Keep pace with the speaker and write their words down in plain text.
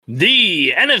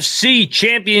The NFC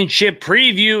Championship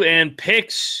preview and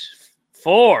picks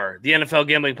for the NFL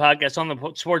Gambling Podcast on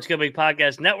the Sports Gambling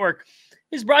Podcast Network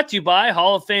is brought to you by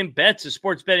Hall of Fame Bets, a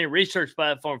sports betting research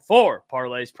platform for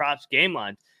parlays, props, game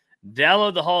lines.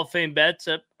 Download the Hall of Fame Bets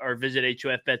app or visit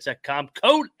HOFBets.com.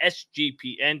 Code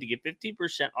SGPN to get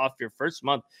 15% off your first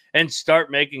month and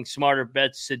start making smarter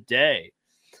bets today.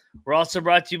 We're also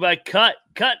brought to you by Cut.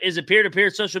 Cut is a peer-to-peer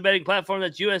social betting platform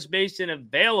that's U.S.-based and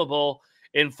available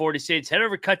in 40 states. Head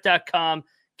over to cut.com,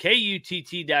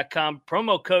 KUTT.com,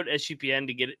 promo code SGPN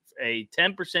to get a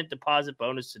 10% deposit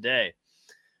bonus today.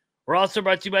 We're also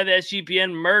brought to you by the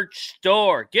SGPN merch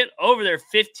store. Get over there,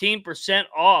 15%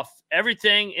 off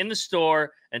everything in the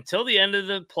store until the end of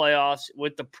the playoffs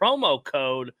with the promo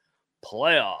code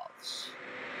PLAYOFFS.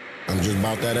 I'm just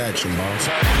about that action, boss.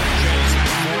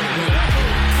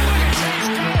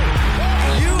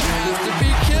 You have to be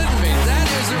kidding me. That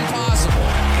is impossible.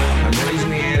 I'm raising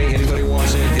the ante. Anybody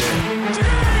wants in, get it.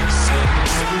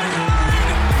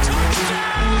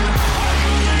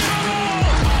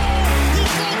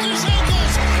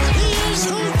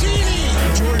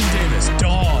 Jordan Davis,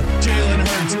 dog. Jalen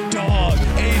Hurts, dog.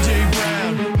 AJ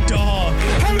Brown, dog.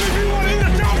 How many of you want to eat a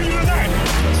W tonight?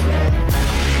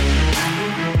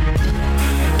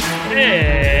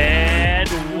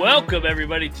 And welcome,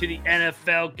 everybody, to the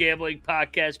NFL Gambling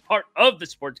Podcast, part of the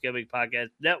Sports Gambling Podcast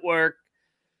Network.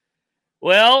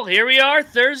 Well, here we are,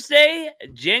 Thursday,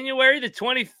 January the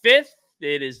 25th.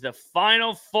 It is the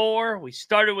final four. We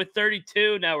started with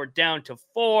 32. Now we're down to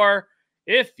 4.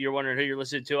 If you're wondering who you're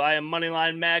listening to, I am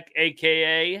Moneyline Mac,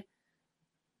 a.k.a.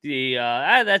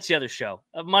 that's the other show.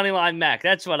 Moneyline Mac.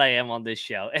 That's what I am on this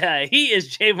show. He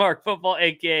is J-Mark Football,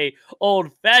 a.k.a.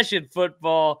 Old Fashioned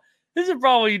Football. This is a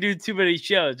problem when you do too many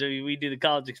shows. I mean, we do the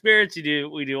college experience.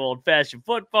 We do Old Fashioned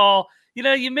Football. You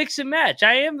know, you mix and match.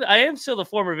 I am still the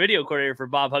former video coordinator for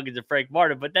Bob Huggins and Frank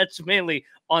Martin, but that's mainly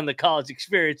on the college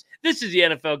experience. This is the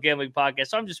NFL Gambling Podcast,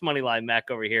 so I'm just Moneyline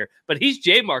Mac over here. But he's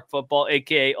J-Mark Football,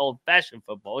 a.k.a. Old Fashioned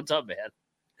Football. What's up, man?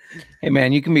 Hey,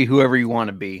 man, you can be whoever you want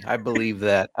to be. I believe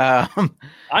that.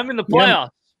 I'm in the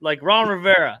playoffs, like Ron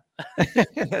Rivera.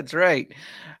 That's right.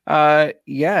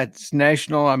 Yeah, it's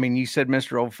national. I mean, you said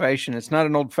Mr. Old Fashioned. It's not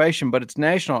an old fashioned, but it's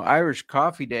National Irish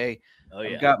Coffee Day. Oh,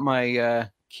 yeah. I've got my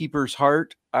Keeper's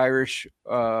Heart Irish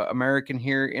American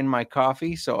here in my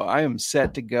coffee, so I am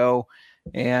set to go.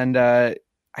 And I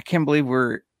can't believe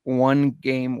we're one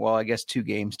game. Well, I guess 2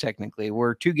 games technically.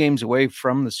 We're 2 games away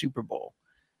from the Super Bowl.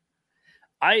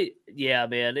 Yeah,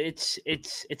 man, it's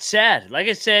sad. Like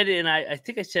I said, and I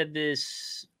think I said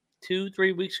this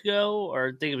 2-3 weeks ago, or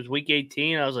I think it was week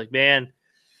 18. I was like, man,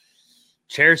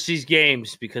 cherish these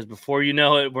games because before you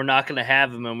know it, we're not going to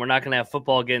have them, and we're not going to have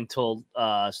football again until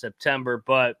September.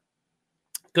 But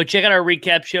go check out our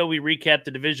recap show. We recapped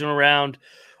the divisional round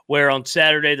where on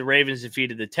Saturday the Ravens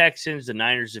defeated the Texans, the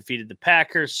Niners defeated the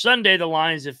Packers. Sunday the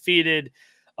Lions defeated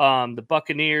the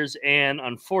Buccaneers, and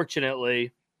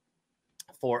unfortunately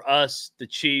for us, the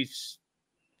Chiefs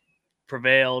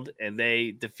prevailed, and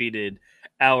they defeated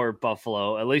our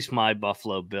Buffalo, at least my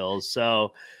Buffalo Bills.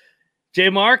 So,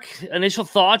 J-Mark, initial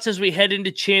thoughts as we head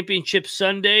into Championship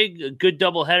Sunday. A good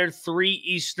doubleheader, 3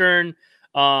 Eastern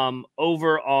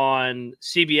over on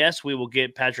CBS. We will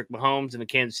get Patrick Mahomes and the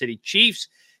Kansas City Chiefs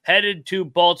headed to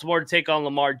Baltimore to take on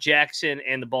Lamar Jackson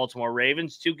and the Baltimore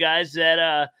Ravens. 2 guys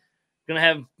that going to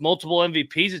have multiple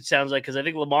MVPs, it sounds like, because I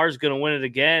think Lamar's going to win it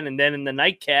again. And then in the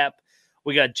nightcap,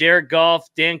 we got Jared Goff,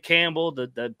 Dan Campbell,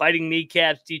 the Biting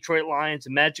Kneecaps, Detroit Lions, a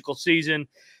magical season,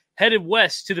 headed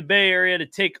west to the Bay Area to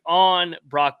take on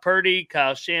Brock Purdy,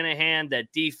 Kyle Shanahan,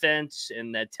 that defense,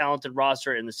 and that talented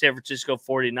roster in the San Francisco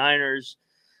 49ers.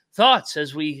 Thoughts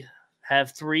as we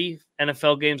have 3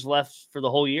 NFL games left for the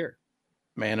whole year?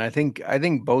 Man, I think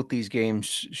both these games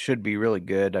should be really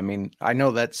good. I mean, I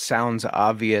know that sounds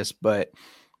obvious, but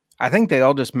I think they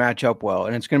all just match up well,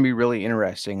 and it's going to be really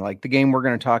interesting. Like the game we're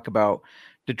going to talk about,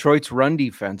 Detroit's run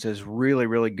defense is really,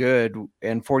 really good,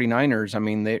 and 49ers, I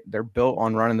mean, they're built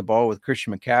on running the ball with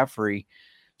Christian McCaffrey.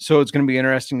 So it's going to be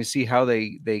interesting to see how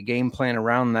they game plan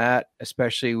around that,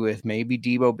 especially with maybe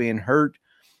Debo being hurt.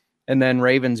 And then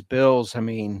Ravens-Bills, I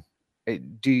mean,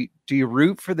 do you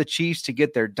root for the Chiefs to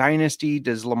get their dynasty?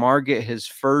 Does Lamar get his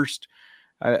first?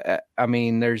 I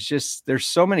mean, there's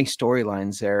so many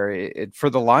storylines there for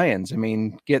the Lions. I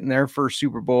mean, getting their first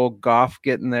Super Bowl, Goff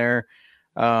getting there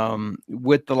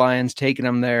with the Lions, taking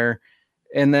them there,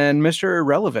 and then Mr.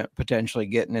 Irrelevant potentially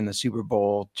getting in the Super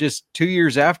Bowl just 2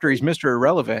 years after he's Mr.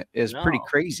 Irrelevant is pretty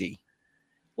crazy.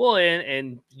 Well,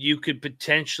 and you could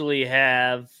potentially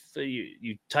have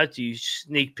you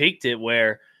sneak peeked it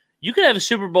where you could have a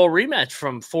Super Bowl rematch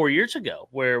from 4 years ago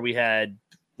where we had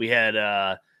We had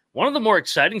one of the more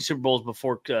exciting Super Bowls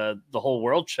before the whole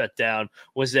world shut down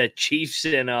was that Chiefs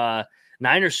and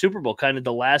Niners Super Bowl, kind of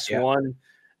the last one.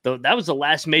 That was the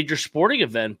last major sporting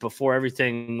event before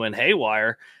everything went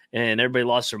haywire and everybody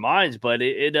lost their minds. But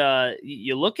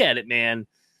you look at it, man,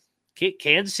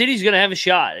 Kansas City's going to have a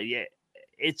shot. Yeah,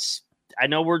 I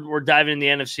know we're diving in the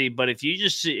NFC, but if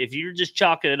you're just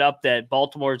chalking it up that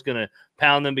Baltimore is going to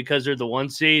pound them because they're the 1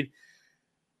 seed,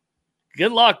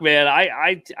 good luck, man.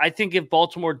 I think if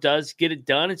Baltimore does get it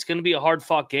done, it's going to be a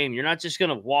hard-fought game. You're not just going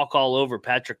to walk all over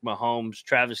Patrick Mahomes,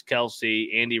 Travis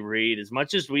Kelce, Andy Reid. As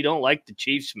much as we don't like the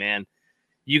Chiefs, man,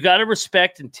 you got to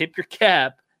respect and tip your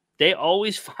cap. They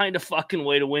always find a fucking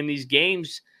way to win these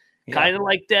games, kind of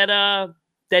like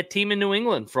that team in New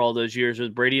England for all those years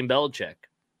with Brady and Belichick.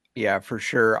 Yeah, for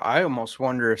sure. I almost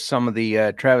wonder if some of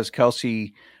the Travis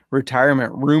Kelce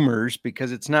retirement rumors,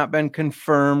 because it's not been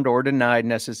confirmed or denied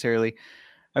necessarily.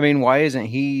 I mean, why isn't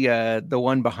he the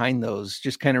one behind those?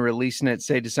 Just kind of releasing it,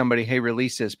 say to somebody, hey,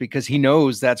 release this, because he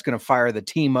knows that's going to fire the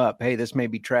team up. Hey, this may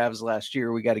be Trav's last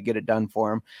year. We got to get it done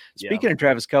for him. Speaking of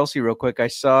Travis Kelce, real quick, I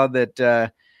saw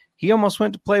that he almost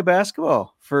went to play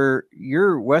basketball for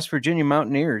your West Virginia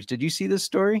Mountaineers. Did you see this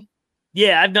story?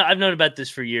 Yeah, I've known about this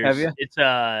for years. Have you? It's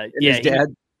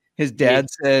his dad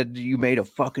said, you made a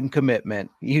fucking commitment.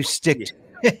 You stick to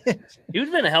it. He would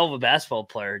have been a hell of a basketball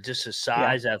player, just his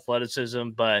size, athleticism.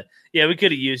 But yeah, we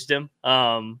could have used him.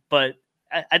 But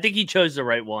I think he chose the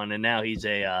right one, and now he's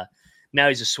a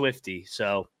Swiftie.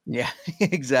 So yeah,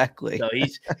 exactly. So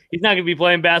he's not going to be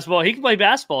playing basketball. He can play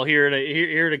basketball here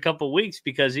in a couple of weeks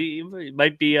because he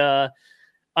might be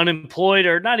unemployed,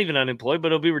 or not even unemployed, but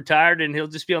he'll be retired and he'll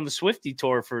just be on the Swiftie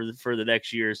tour for the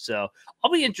next year. So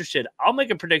I'll be interested. I'll make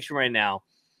a prediction right now.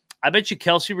 I bet you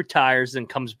Kelce retires and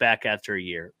comes back after a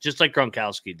year, just like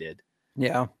Gronkowski did.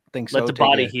 Yeah, I think so. Let the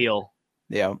body heal.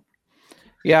 Yeah.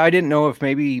 Yeah, I didn't know if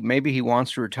maybe he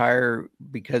wants to retire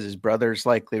because his brother's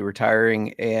likely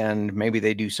retiring, and maybe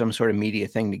they do some sort of media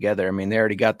thing together. I mean, they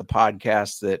already got the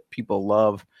podcast that people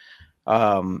love.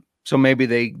 So maybe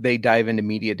they dive into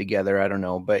media together. I don't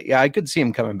know. But yeah, I could see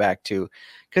him coming back too.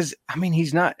 Because, I mean,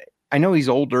 I know he's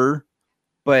older,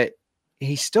 but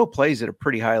he still plays at a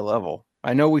pretty high level.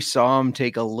 I know we saw him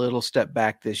take a little step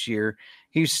back this year.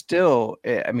 He's still,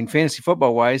 I mean, fantasy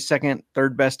football wise, second,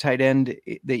 third best tight end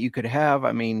that you could have.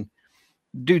 I mean,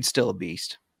 dude's still a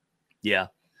beast. Yeah,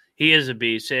 he is a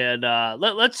beast. And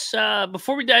let's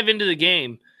before we dive into the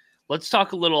game, let's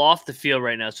talk a little off the field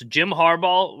right now. So Jim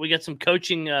Harbaugh, we got some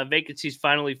coaching vacancies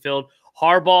finally filled.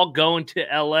 Harbaugh going to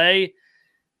LA.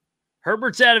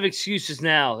 Herbert's out of excuses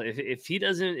now. If he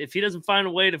doesn't find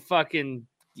a way to fucking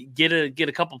get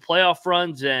a couple playoff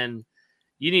runs, and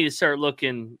you need to start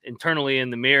looking internally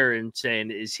in the mirror and saying,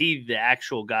 is he the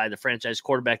actual guy, the franchise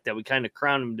quarterback that we kind of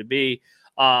crown him to be?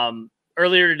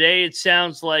 Earlier today, it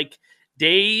sounds like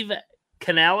Dave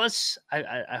Canales,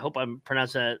 I hope I'm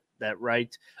pronouncing that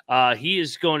right. He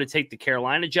is going to take the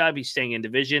Carolina job. He's staying in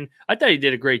division. I thought he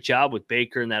did a great job with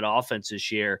Baker and that offense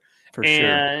this year. For sure.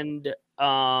 And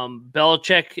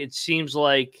Belichick, it seems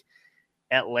like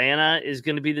Atlanta is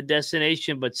going to be the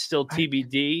destination, but still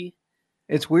TBD.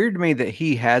 It's weird to me that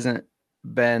he hasn't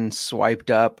been swiped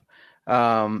up,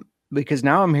 because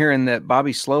now I'm hearing that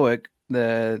Bobby Slowick,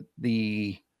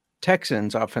 the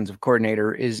Texans offensive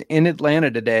coordinator, is in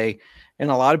Atlanta today,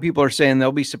 and a lot of people are saying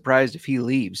they'll be surprised if he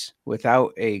leaves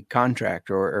without a contract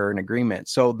or an agreement.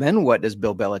 So then what does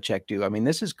Bill Belichick do? I mean,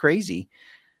 this is crazy.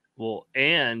 Well,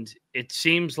 and it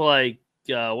seems like,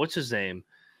 what's his name?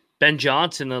 Ben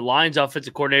Johnson, the Lions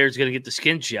offensive coordinator, is going to get the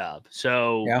Skins job.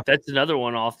 So that's another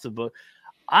one off the book.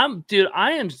 I'm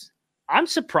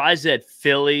surprised that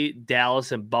Philly,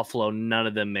 Dallas, and Buffalo, none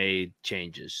of them made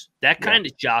changes. That kind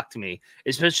of shocked me,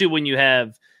 especially when you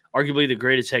have arguably the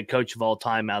greatest head coach of all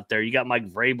time out there. You got Mike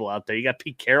Vrabel out there. You got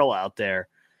Pete Carroll out there.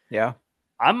 Yeah.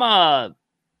 Are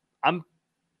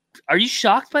you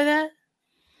shocked by that?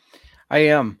 I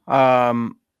am.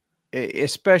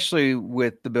 Especially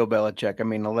with the Bill Belichick. I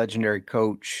mean, a legendary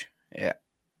coach.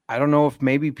 I don't know if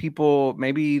maybe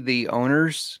the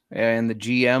owners and the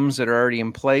GMs that are already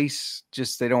in place,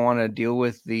 just they don't want to deal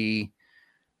with the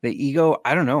ego.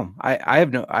 I don't know.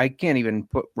 I can't even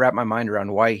wrap my mind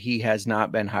around why he has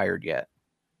not been hired yet.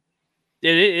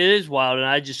 It is wild, and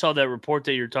I just saw that report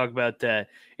that you're talking about. That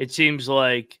it seems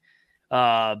like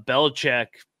Belichick.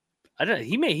 I don't know.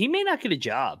 He may not get a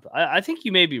job. I think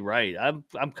you may be right.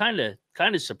 I'm kind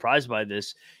of surprised by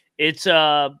this. It's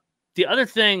the other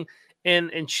thing,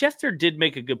 and Schefter did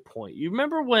make a good point. You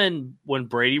remember when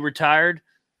Brady retired,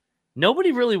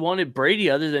 nobody really wanted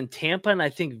Brady other than Tampa and I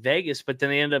think Vegas, but then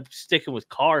they ended up sticking with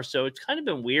Carr. So it's kind of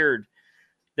been weird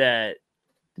that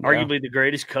arguably the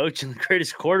greatest coach and the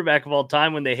greatest quarterback of all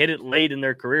time. When they hit it late in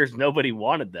their careers, nobody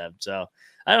wanted them. So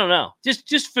I don't know.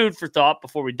 Just food for thought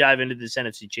before we dive into this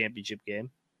NFC Championship game.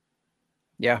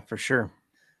 Yeah, for sure.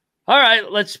 All right,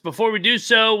 before we do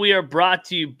so, we are brought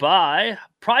to you by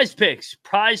Prize Picks.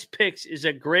 Prize Picks is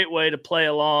a great way to play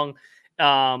along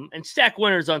and stack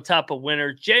winners on top of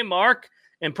winners. J-Mark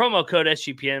and promo code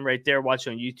SGPN right there. Watch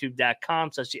on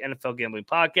youtube.com/the NFL Gambling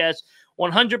Podcast.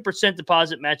 100%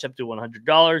 deposit match up to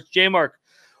 $100. J-Mark,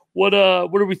 what are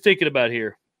we thinking about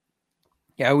here?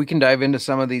 Yeah, we can dive into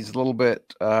some of these a little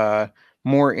bit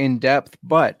more in depth,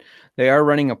 but they are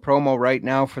running a promo right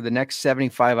now for the next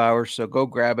 75 hours. So go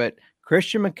grab it.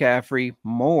 Christian McCaffrey,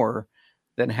 more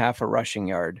than half a rushing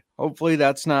yard. Hopefully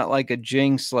that's not like a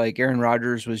jinx, like Aaron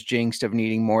Rodgers was jinxed of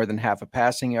needing more than half a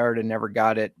passing yard and never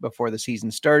got it before the season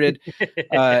started.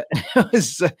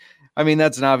 I mean,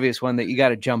 that's an obvious one that you got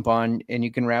to jump on, and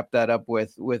you can wrap that up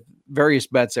with various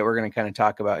bets that we're going to kind of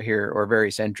talk about here, or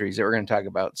various entries that we're going to talk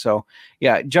about. So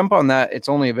yeah, jump on that. It's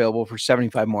only available for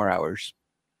 75 more hours.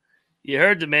 You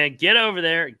heard the man. Get over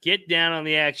there, get down on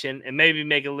the action, and maybe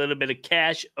make a little bit of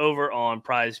cash over on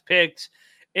Prize Picks.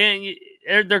 And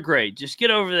they're great. Just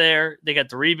get over there. They got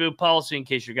the reboot policy in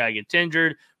case your guy gets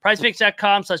injured.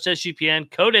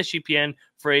 PrizePicks.com/SGPN. Code SGPN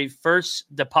for a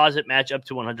first deposit match up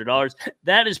to $100.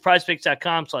 That is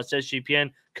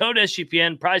PrizePicks.com/SGPN. Code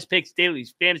SGPN. Prize Picks Daily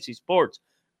Fantasy Sports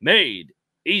made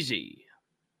easy.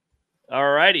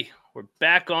 All righty. We're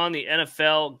back on the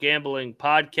NFL Gambling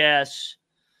Podcast.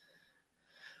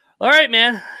 All right,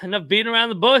 man. Enough beating around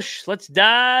the bush. Let's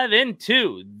dive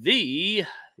into the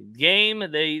game.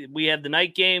 We have the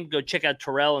night game. Go check out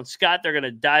Terrell and Scott. They're going to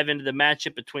dive into the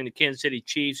matchup between the Kansas City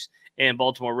Chiefs and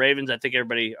Baltimore Ravens. I think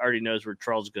everybody already knows where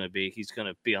Terrell's going to be. He's going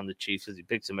to be on the Chiefs because he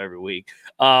picks them every week.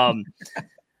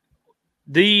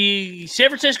 The San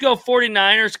Francisco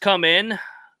 49ers come in,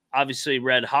 obviously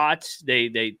red hot. They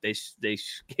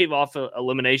gave off an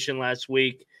elimination last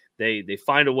week. They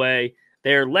find a way.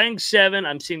 They're laying 7.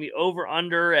 I'm seeing the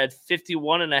over-under at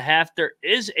 51.5. There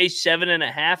is a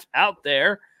 7.5 out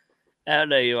there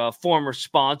at a former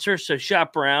sponsor. So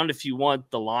shop around if you want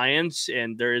the Lions,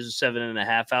 and there is a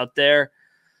 7.5 out there.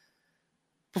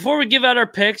 Before we give out our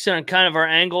picks and kind of our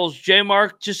angles,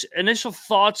 J-Mark, just initial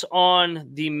thoughts on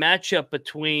the matchup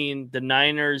between the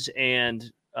Niners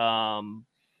and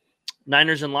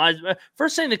Lions.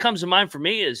 First thing that comes to mind for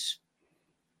me is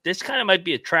this kind of might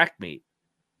be a track meet.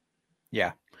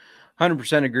 Yeah,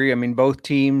 100% agree. I mean, both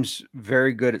teams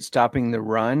very good at stopping the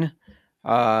run.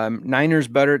 Niners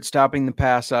better at stopping the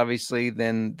pass, obviously,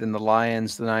 than the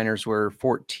Lions. The Niners were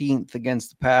 14th against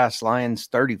the pass. Lions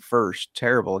 31st,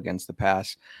 terrible against the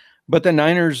pass. But the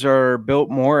Niners are built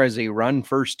more as a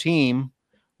run-first team,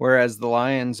 whereas the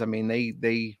Lions, I mean,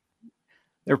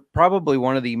 they're probably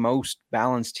one of the most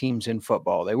balanced teams in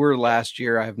football. They were last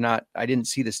year. I didn't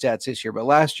see the stats this year, but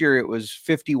last year it was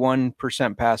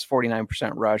 51% pass,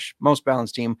 49% rush, most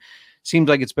balanced team. Seems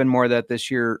like it's been more of that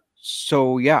this year.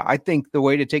 So yeah, I think the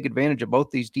way to take advantage of both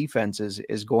these defenses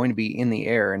is going to be in the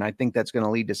air. And I think that's going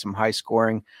to lead to some high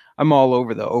scoring. I'm all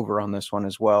over the over on this one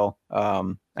as well.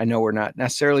 I know we're not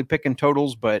necessarily picking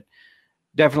totals, but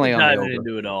definitely We're on the diving over.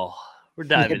 into it all. We're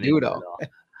diving do into it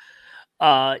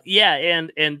all. Yeah,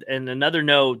 and another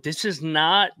note, this is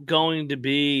not going to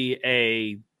be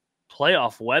a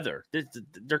playoff weather.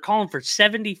 They're calling for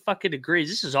 70 fucking degrees.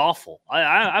 This is awful.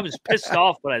 I was pissed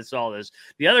off when I saw this.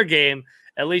 The other game,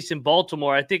 at least in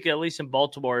Baltimore, I think at least in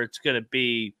Baltimore, it's going to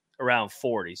be around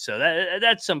 40. So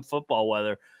that's some football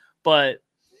weather. But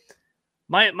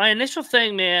my initial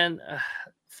thing, man,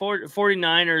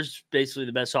 49ers, basically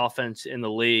the best offense in the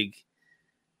league.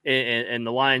 And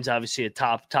the Lions, obviously a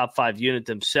top 5 unit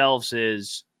themselves,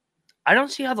 is I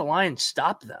don't see how the Lions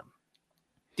stop them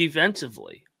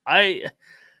defensively. I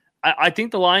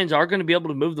think the Lions are going to be able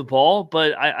to move the ball,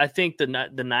 but I think the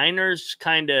Niners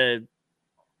kind of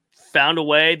found a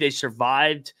way. They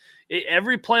survived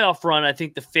every playoff run. I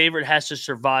think the favorite has to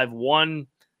survive one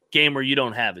game where you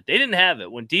don't have it. They didn't have it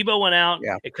when Debo went out.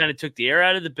 Yeah. It kind of took the air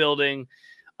out of the building.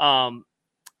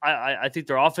 I think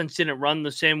their offense didn't run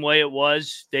the same way it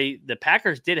was. The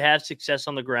Packers did have success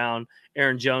on the ground.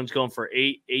 Aaron Jones going for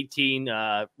 18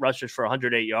 rushes for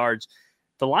 108 yards.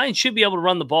 The Lions should be able to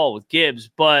run the ball with Gibbs,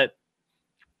 but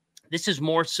this is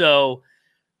more so.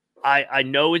 I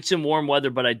know it's in warm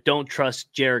weather, but I don't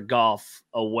trust Jared Goff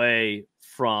away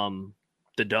from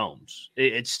the domes.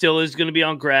 It still is going to be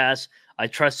on grass. I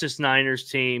trust this Niners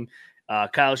team.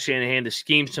 Kyle Shanahan to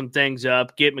scheme some things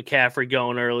up, get McCaffrey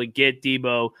going early, get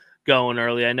Debo going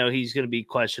early. I know he's going to be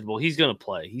questionable. He's going to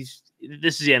play.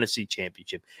 This is the NFC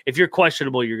Championship. If you're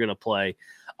questionable, you're going to play.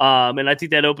 And I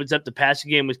think that opens up the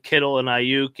passing game with Kittle and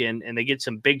Ayuk, and they get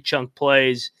some big chunk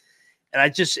plays.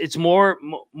 And it's more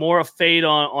a fade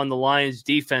on the Lions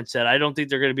defense that I don't think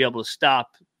they're going to be able to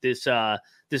stop this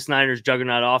Niners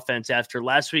juggernaut offense after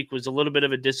last week was a little bit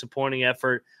of a disappointing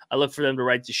effort. I look for them to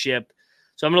right the ship.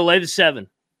 So I'm going to lay the 7.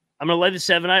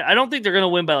 I don't think they're going to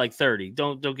win by like 30.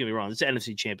 Don't get me wrong. It's an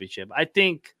NFC Championship. I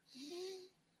think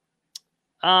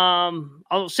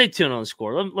I'll say 2 on the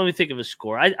score. Let me think of a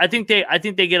score. I think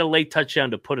they get a late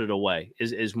touchdown to put it away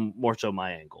is more so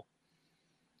my angle.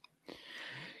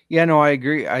 Yeah, no, I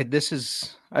agree. I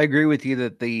agree with you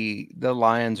that the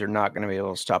Lions are not going to be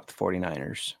able to stop the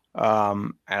 49ers.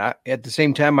 At the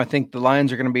same time, I think the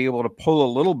Lions are going to be able to pull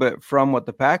a little bit from what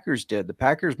the Packers did. The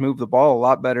Packers moved the ball a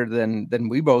lot better than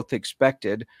we both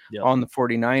expected on the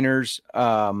 49ers.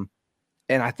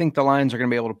 And I think the Lions are going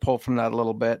to be able to pull from that a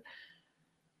little bit.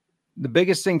 The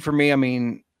biggest thing for me, I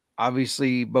mean,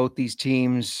 obviously both these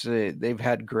teams, they've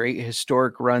had great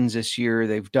historic runs this year.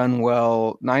 They've done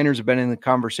well. Niners have been in the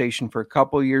conversation for a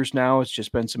couple of years now. It's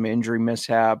just been some injury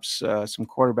mishaps, some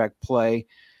quarterback play.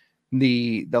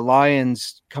 The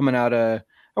Lions coming out of,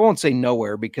 I won't say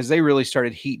nowhere because they really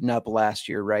started heating up last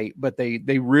year, right? But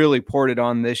they really poured it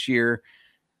on this year,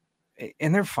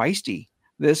 and they're feisty.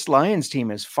 This Lions team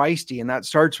is feisty, and that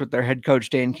starts with their head coach,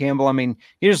 Dan Campbell. I mean,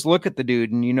 you just look at the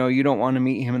dude and, you don't want to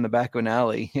meet him in the back of an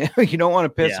alley. You don't want to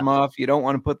piss him off. You don't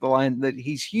want to put the line that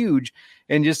he's huge,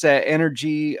 and just that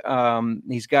energy.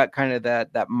 He's got kind of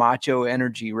that macho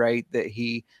energy, right? That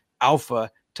alpha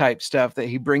type stuff that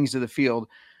he brings to the field.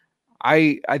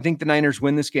 I think the Niners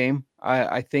win this game.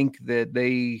 I think that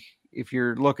if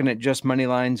you're looking at just money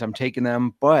lines, I'm taking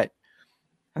them, but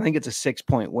I think it's a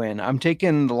 6-point win. I'm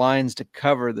taking the Lions to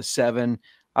cover the 7.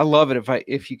 I love it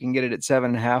if you can get it at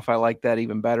 7.5. I like that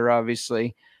even better,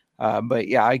 obviously. But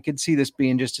yeah, I could see this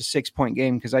being just a 6-point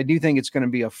game because I do think it's going to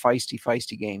be a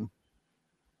feisty game.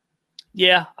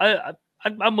 Yeah,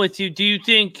 I'm with you. Do you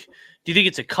think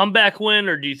it's a comeback win,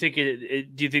 or do you think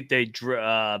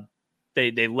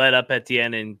they let up at the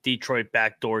end and Detroit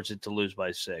backdoors it to lose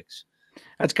by 6?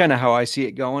 That's kind of how I see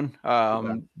it going.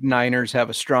 Niners have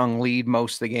a strong lead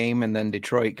most of the game, and then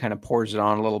Detroit kind of pours it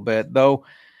on a little bit. Though,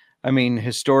 I mean,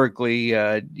 historically,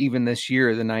 even this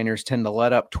year, the Niners tend to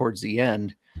let up towards the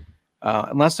end,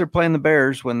 unless they're playing the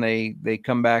Bears when they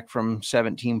come back from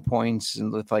 17 points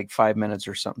and with like 5 minutes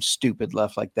or something stupid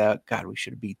left like that. God, we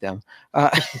should have beat them.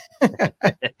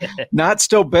 Not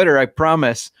still bitter, I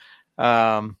promise.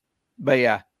 But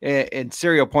yeah, and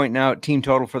Serial pointing out team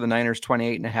total for the Niners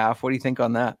 28.5. What do you think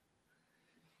on that?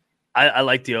 I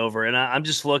like the over, and I'm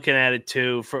just looking at it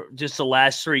too for just the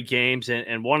last 3 games,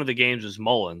 and one of the games was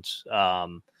Mullins.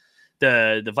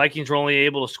 The Vikings were only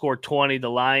able to score 20. The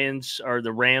Rams,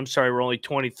 were only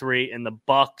 23, and the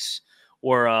Bucks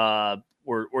were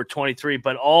 23.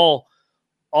 But all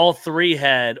 3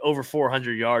 had over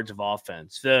 400 yards of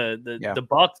offense.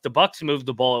 The Bucks moved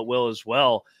the ball at will as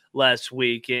well last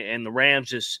week, and the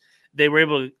Rams they were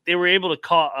able to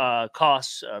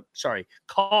cause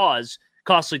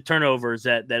costly turnovers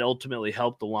that ultimately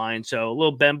helped the line. So a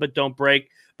little bend but don't break,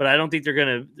 but I don't think they're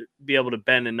going to be able to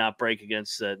bend and not break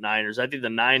against the Niners. I think the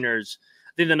Niners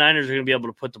are going to be able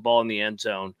to put the ball in the end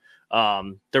zone.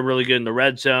 They're really good in the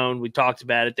red zone. We talked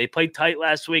about it. They played tight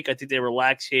last week. I think they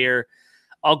relax here.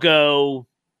 I'll go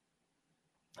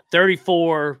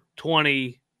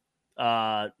 34-20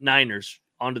 Niners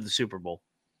onto the Super Bowl.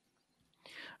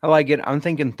 I like it. I'm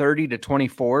thinking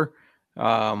 30-24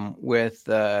 with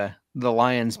the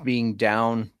Lions being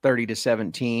down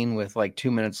 30-17 with like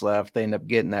 2 minutes left. They end up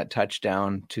getting that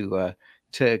touchdown to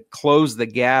close the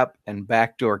gap and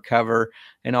backdoor cover.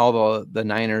 And all the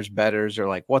Niners bettors are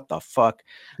like, what the fuck?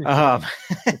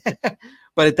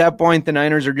 But at that point, the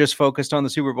Niners are just focused on the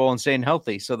Super Bowl and staying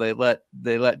healthy. So they let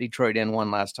Detroit in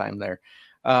one last time there.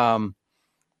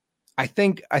 I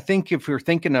think if you're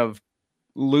thinking of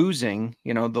losing,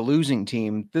 the losing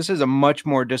team, this is a much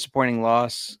more disappointing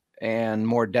loss and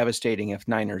more devastating if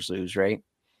Niners lose, right?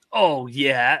 Oh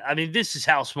yeah, I mean this is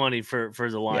house money for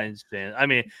the Lions fan. I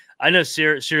mean, I know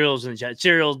Cereal's in the chat.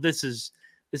 Cereal, this is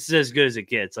as good as it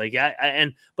gets. Like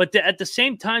at the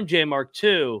same time, J Mark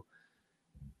too,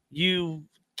 you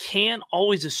can't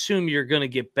always assume you're going to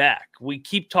get back. We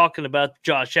keep talking about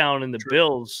Josh Allen and the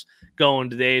Bills going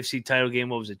to the AFC title game.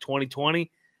 What was it, 2020?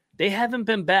 They haven't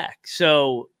been back.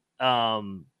 So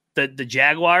the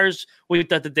Jaguars, we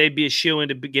thought that they'd be a shoo-in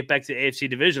to get back to the AFC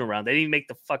divisional round. They didn't even make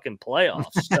the fucking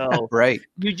playoffs. So right.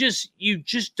 You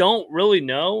just don't really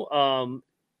know.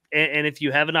 And if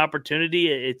you have an opportunity,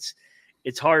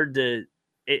 it's hard to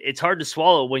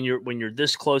swallow when you're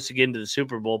this close to getting to the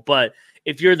Super Bowl. But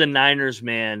if you're the Niners,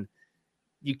 man,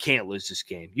 you can't lose this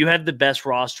game. You have the best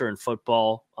roster in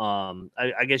football.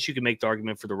 I guess you can make the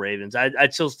argument for the Ravens.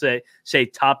 I'd still say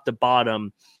top to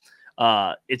bottom,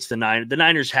 it's the Niners. The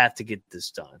Niners have to get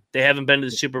this done. They haven't been to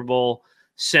the Super Bowl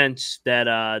since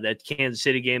that Kansas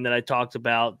City game that I talked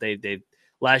about. They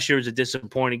last year was a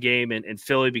disappointing game in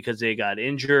Philly because they got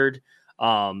injured.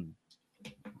 When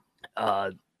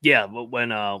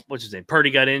what's his name?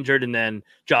 Purdy got injured, and then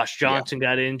Josh Johnson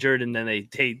got injured, and then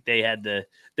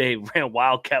they ran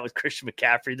Wildcat with Christian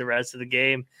McCaffrey the rest of the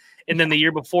game. And then the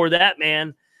year before that,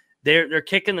 man, they're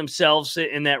kicking themselves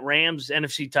in that Rams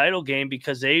NFC title game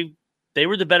because they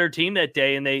were the better team that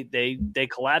day, and they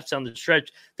collapsed on the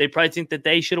stretch. They probably think that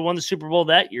they should have won the Super Bowl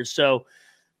that year. So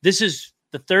this is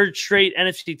the third straight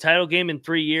NFC title game in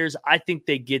 3 years. I think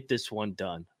they get this one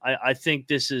done. I think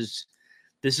this is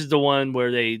the one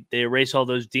where they erase all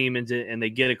those demons and they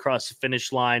get across the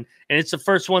finish line. And it's the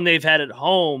first one they've had at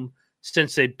home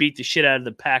since they beat the shit out of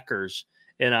the Packers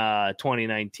in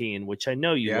 2019, which I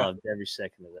know you loved every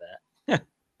second of that.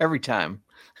 Every time.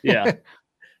 Yeah.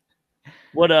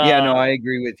 I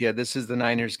agree with you. This is the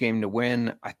Niners game to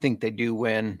win. I think they do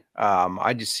win.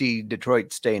 I just see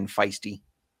Detroit staying feisty.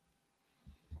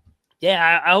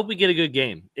 Yeah, I hope we get a good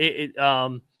game.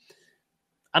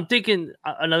 I'm thinking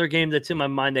another game that's in my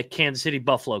mind, that Kansas City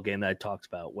Buffalo game that I talked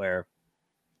about, where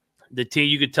the team,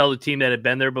 you could tell the team that had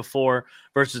been there before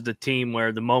versus the team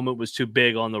where the moment was too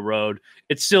big on the road.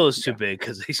 It still is too big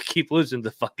because they keep losing to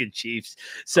the fucking Chiefs.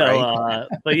 So, right.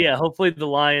 But yeah, hopefully the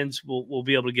Lions will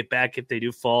be able to get back if they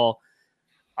do fall.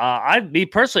 Me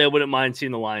personally, I wouldn't mind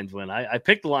seeing the Lions win. I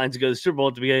picked the Lions to go to the Super Bowl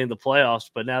at the beginning of the playoffs,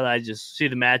 but now that I just see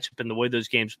the matchup and the way those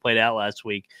games played out last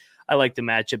week, I like the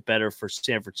matchup better for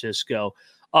San Francisco.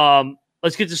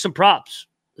 Let's get to some props.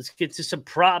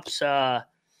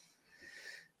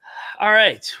 All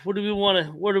right. What do we want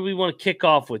to kick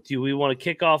off with? Do we want to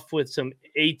kick off with some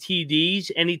ATDs,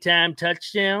 anytime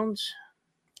touchdowns?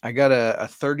 I got a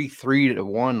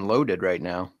 33-1 loaded right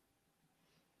now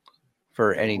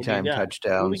for anytime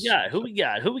touchdowns. Who we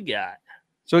got?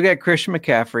 So we got Christian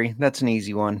McCaffrey. That's an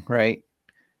easy one, right?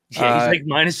 Yeah, he's like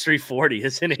minus 340,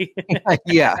 isn't he?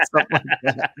 Yeah, something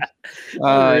like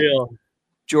that. Real.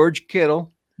 George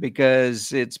Kittle,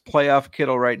 because it's playoff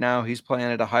Kittle right now. He's playing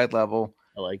at a high level.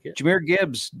 I like it. Jahmyr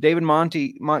Gibbs, David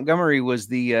Montgomery was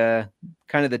the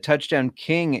kind of the touchdown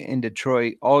king in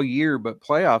Detroit all year, but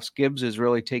playoffs, Gibbs is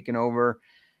really taken over.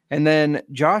 And then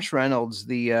Josh Reynolds,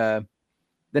 the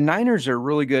Niners are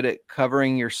really good at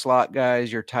covering your slot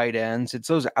guys, your tight ends. It's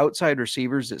those outside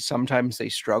receivers that sometimes they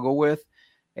struggle with.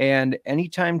 And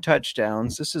anytime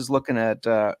touchdowns, this is looking at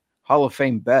Hall of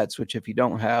Fame bets, which if you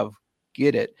don't have,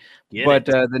 get it.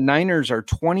 The Niners are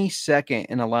 22nd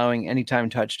in allowing anytime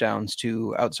touchdowns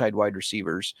to outside wide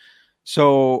receivers.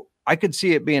 So I could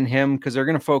see it being him because they're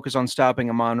going to focus on stopping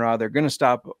Amon-Ra. They're going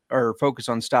to focus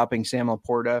on stopping Sam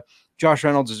Laporta. Josh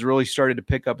Reynolds has really started to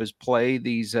pick up his play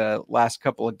these last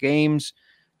couple of games.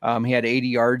 He had 80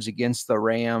 yards against the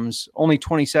Rams, only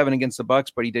 27 against the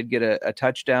Bucs, but he did get a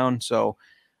touchdown. So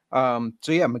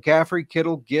McCaffrey,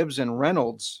 Kittle, Gibbs, and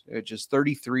Reynolds, which is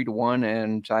 33-1.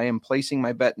 And I am placing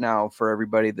my bet now for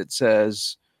everybody that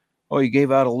says, "Oh, you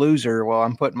gave out a loser." Well,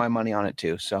 I'm putting my money on it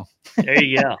too. So there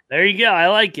you go. I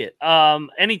like it.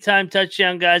 Anytime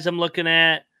touchdown, guys. I'm looking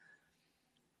at.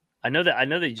 I know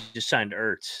they just signed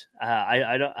Ertz.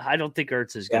 I don't think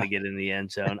Ertz is going to get in the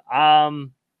end zone.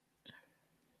 I'm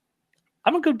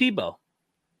gonna go Debo.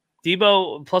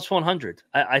 Debo plus 100.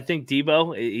 I think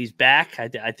Debo, he's back. I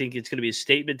think it's going to be a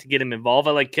statement to get him involved.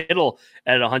 I like Kittle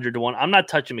at 100-1. I'm not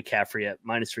touching McCaffrey at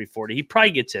minus 340. He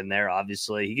probably gets in there.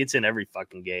 Obviously, he gets in every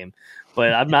fucking game,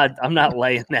 but I'm not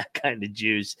laying that kind of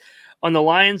juice. On the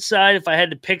Lions side, if I had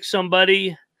to pick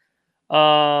somebody,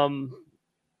 I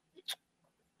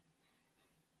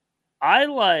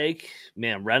like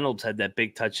Reynolds had that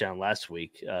big touchdown last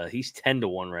week. He's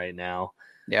 10-1 right now.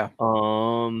 Yeah.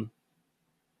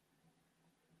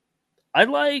 I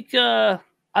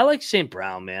like St.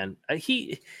 Brown, man.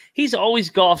 He's always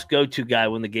golf's go-to guy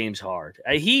when the game's hard.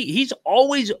 He's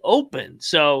always open.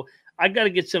 So I got to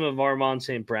get some of Armand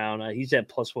St. Brown. He's at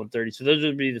plus 130. So those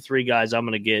would be the three guys I'm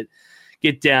going to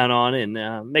get down on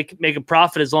and make a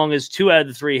profit as long as 2 out of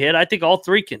the 3 hit. I think all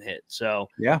 3 can hit. So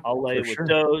yeah, I'll lay it with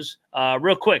those.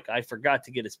 Real quick, I forgot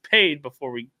to get us paid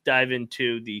before we dive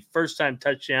into the first-time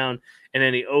touchdown and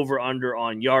any over-under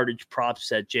on yardage props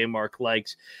that J-Mark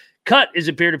likes. Cut is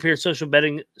a peer-to-peer social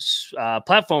betting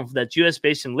platform that's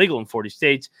U.S.-based and legal in 40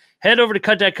 states. Head over to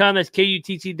cut.com, that's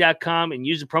KUTT.com, and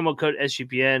use the promo code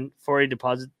SGPN for a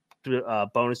deposit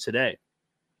bonus today.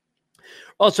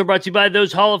 Also brought to you by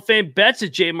those Hall of Fame bets that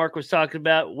J. Mark was talking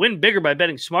about. Win bigger by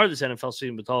betting smarter this NFL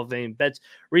season with Hall of Fame bets.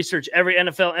 Research every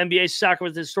NFL, NBA, soccer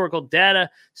with historical data.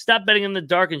 Stop betting in the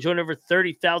dark and join over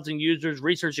 30,000 users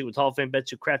researching with Hall of Fame bets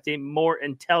to craft a more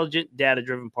intelligent,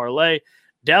 data-driven parlay.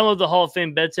 Download the Hall of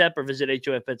Fame bets app or visit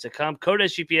HOFbets.com. Code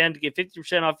SGPN to get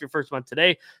 50% off your first month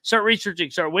today. Start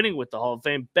researching, start winning with the Hall of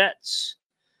Fame bets.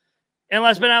 And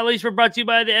last but not least, we're brought to you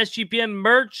by the SGPN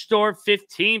merch store.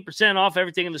 15% off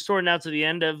everything in the store now to the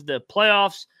end of the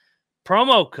playoffs.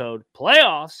 Promo code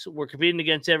playoffs. We're competing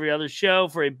against every other show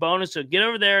for a bonus. So get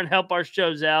over there and help our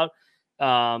shows out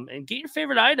and get your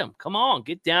favorite item. Come on,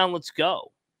 get down. Let's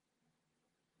go.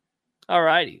 All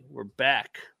righty, we're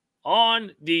back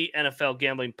on the NFL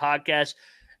Gambling Podcast.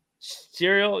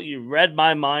 Serial, you read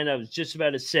my mind. I was just about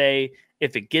to say,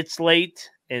 if it gets late,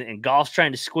 and golf's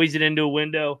trying to squeeze it into a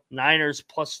window, Niners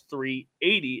plus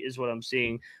 380 is what I'm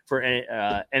seeing for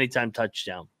anytime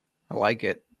touchdown. I like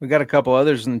it. We got a couple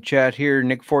others in the chat here.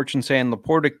 Nick Fortune saying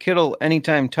Laporta, Kittle,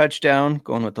 anytime touchdown,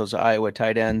 going with those Iowa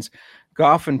tight ends.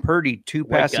 Goff and Purdy, 2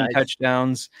 passing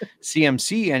touchdowns.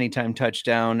 CMC, anytime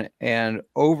touchdown. And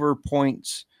over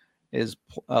points is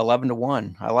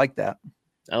 11-1. I like that.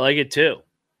 I like it too.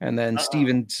 And then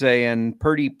Steven saying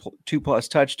Purdy 2+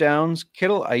 touchdowns,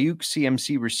 Kittle, Ayuk,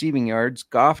 CMC receiving yards,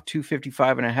 Goff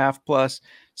 255.5 plus,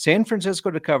 San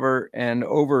Francisco to cover, and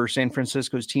over San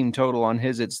Francisco's team total on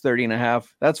his, it's 30.5.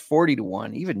 That's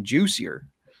 40-1, even juicier.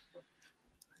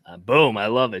 Boom, I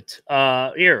love it.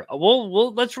 Here,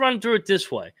 we'll let's run through it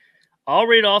this way. I'll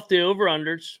read off the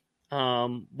over-unders.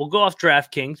 We'll go off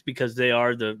DraftKings because they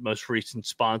are the most recent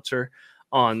sponsor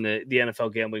on the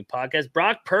NFL Gambling Podcast.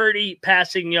 Brock Purdy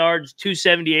passing yards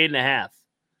 278.5.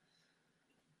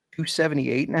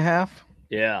 278.5?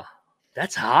 Yeah,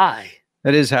 that's high.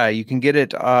 That is high. You can get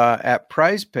it at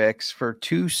Prize Picks for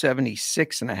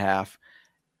 276.5.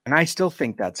 And I still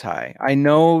think that's high. I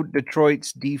know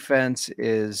Detroit's defense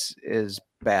is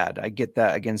bad. I get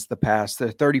that against the pass. They're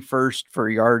 31st for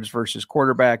yards versus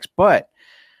quarterbacks, but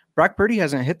Brock Purdy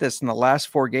hasn't hit this in the last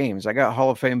 4 games. I got Hall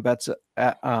of Fame bets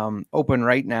open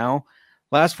right now.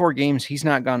 Last 4 games, he's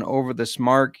not gone over this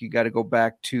mark. You got to go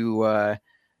back to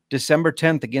December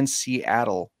 10th against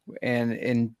Seattle.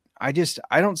 And I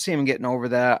don't see him getting over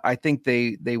that. I think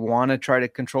they want to try to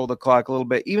control the clock a little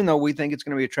bit. Even though we think it's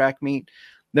going to be a track meet,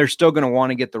 they're still going to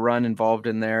want to get the run involved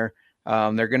in there.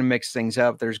 They're going to mix things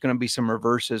up. There's going to be some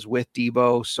reverses with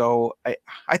Debo. So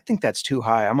I think that's too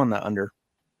high. I'm on the under.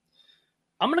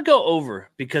 I'm going to go over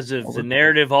because of the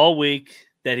narrative all week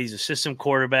that he's a system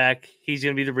quarterback. He's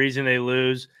going to be the reason they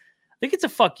lose. I think it's a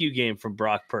fuck you game from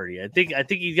Brock Purdy. I think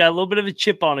he's got a little bit of a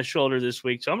chip on his shoulder this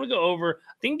week. So I'm going to go over.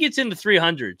 I think he gets into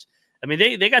 300s. I mean,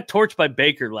 they got torched by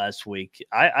Baker last week.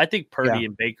 I think Purdy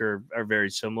and Baker are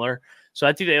very similar. So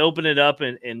I think they open it up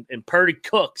and Purdy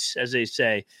cooks, as they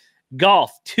say.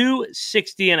 Golf,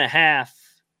 260.5.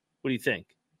 What do you think?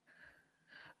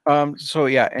 So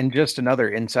yeah, and just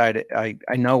another insight. I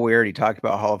know we already talked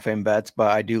about Hall of Fame bets,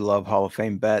 but I do love Hall of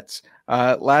Fame bets.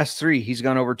 Last 3, he's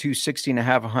gone over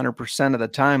 260.5 100% of the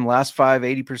time. Last 5,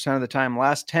 80% of the time.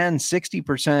 Last 10,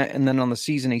 60%. And then on the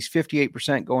season, he's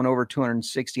 58% going over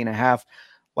 260.5.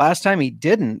 Last time he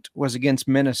didn't was against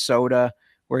Minnesota,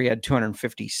 where he had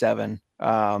 257.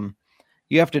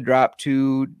 You have to drop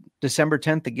to December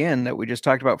 10th again that we just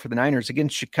talked about for the Niners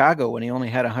against Chicago when he only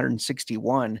had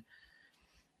 161.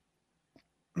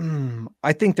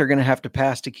 I think they're going to have to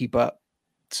pass to keep up.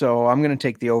 So I'm going to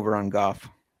take the over on Goff.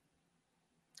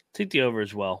 Take the over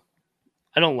as well.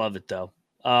 I don't love it, though.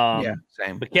 Yeah,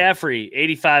 same. McCaffrey,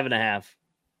 85.5.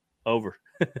 Over.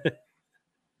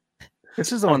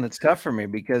 This is the one that's tough for me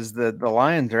because the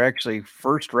Lions are actually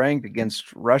first ranked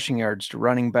against rushing yards to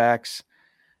running backs,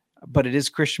 but it is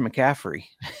Christian McCaffrey.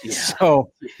 Yeah,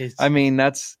 so, I mean,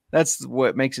 that's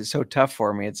what makes it so tough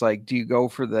for me. It's like, do you go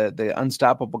for the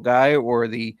unstoppable guy or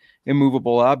the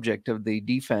immovable object of the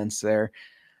defense there?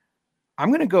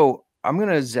 I'm going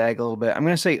to zag a little bit. I'm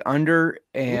going to say under,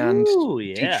 and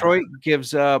Detroit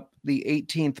gives up the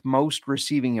 18th most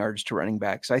receiving yards to running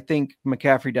backs. I think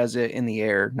McCaffrey does it in the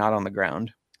air, not on the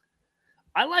ground.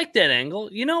 I like that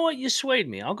angle. You know what? You swayed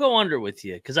me. I'll go under with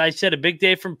you because I said a big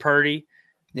day from Purdy.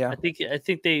 Yeah, I think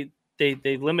they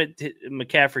limit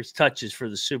McCaffrey's touches for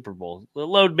the Super Bowl. The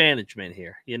load management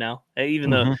here, even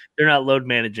though they're not load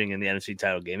managing in the NFC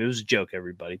title game. It was a joke,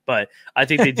 everybody. But I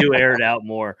think they do air it out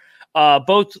more.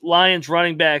 Both Lions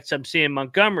running backs, I'm seeing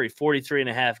Montgomery,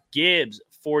 43.5. Gibbs,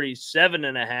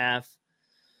 47.5.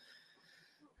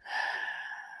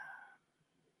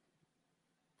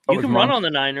 You can run on the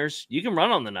Niners. You can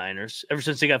run on the Niners ever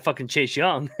since they got fucking Chase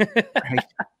Young. Right.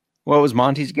 What was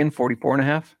Monty's again?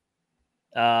 44.5?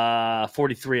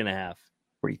 43.5.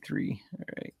 43. All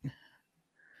right. I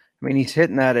mean, he's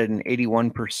hitting that at an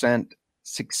 81%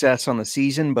 success on the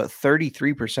season, but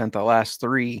 33% the last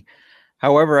three.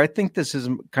 However, I think this is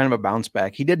kind of a bounce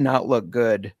back. He did not look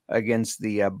good against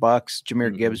the Bucks.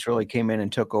 Jahmyr Gibbs really came in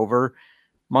and took over.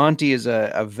 Monty is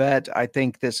a vet. I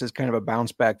think this is kind of a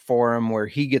bounce back for him where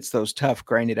he gets those tough,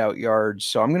 grinded out yards.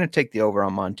 So I'm going to take the over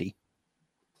on Monty.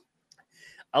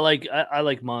 I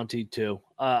like Monty too.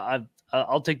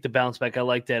 I'll take the bounce back. I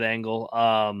like that angle.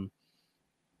 I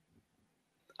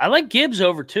like Gibbs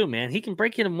over too, man. He can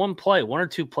break it in one or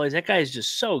two plays. That guy is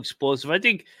just so explosive. I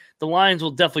think the Lions will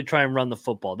definitely try and run the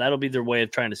football. That'll be their way of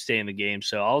trying to stay in the game.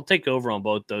 So I'll take over on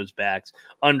both those backs,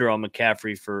 under on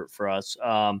McCaffrey for us.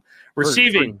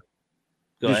 Receiving.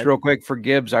 Just real quick for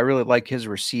Gibbs, I really like his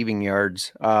receiving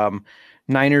yards.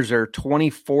 Niners are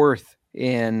 24th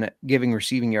in giving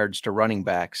receiving yards to running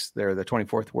backs. They're the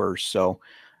 24th worst. So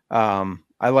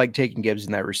I like taking Gibbs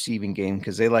in that receiving game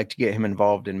because they like to get him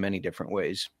involved in many different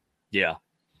ways. Yeah.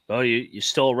 Well, you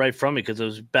stole right from me because it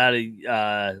was about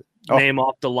a name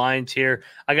off the lines here.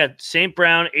 I got St.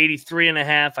 Brown,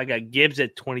 83.5. I got Gibbs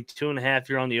at 22.5.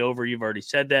 You're on the over. You've already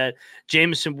said that.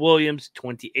 Jameson Williams,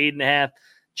 28.5.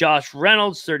 Josh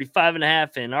Reynolds,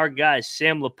 35.5. And our guy,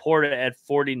 Sam Laporta, at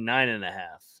 49.5.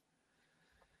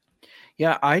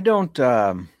 Yeah, I don't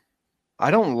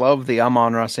love the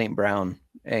Amon-Ra St. Brown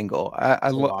angle.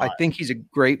 I think he's a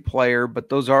great player, but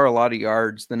those are a lot of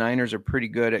yards. The Niners are pretty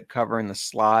good at covering the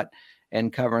slot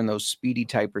and covering those speedy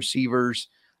type receivers.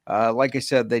 Like I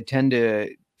said, they tend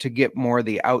to get more of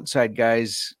the outside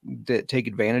guys that take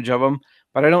advantage of them,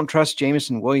 but I don't trust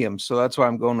Jameson Williams. So that's why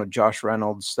I'm going with Josh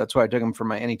Reynolds. That's why I took him for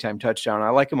my anytime touchdown. I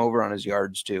like him over on his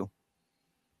yards too.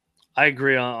 I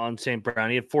agree on St. Brown.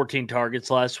 He had 14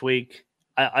 targets last week.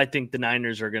 I think the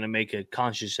Niners are going to make a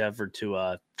conscious effort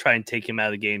to try and take him out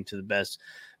of the game to the best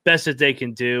that they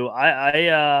can do.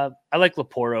 I like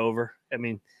Laporta over. I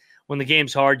mean, when the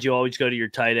game's hard, you always go to your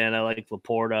tight end. I like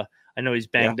Laporta. I know he's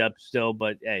banged up still,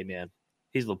 but hey, man,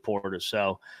 he's Laporta.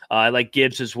 So I like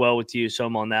Gibbs as well with you, so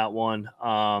I'm on that one.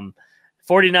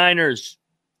 49ers,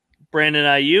 Brandon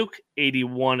Ayuk,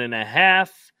 81.5.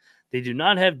 They do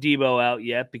not have Debo out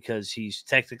yet because he's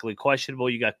technically questionable.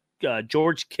 You got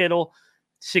George Kittle,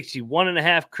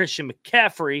 61.5. Christian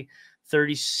McCaffrey,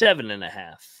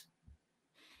 37.5.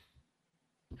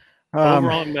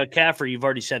 Over on McCaffrey, you've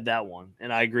already said that one,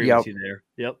 and I agree with you there.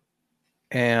 Yep.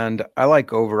 And I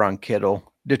like over on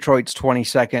Kittle. Detroit's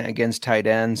 22nd against tight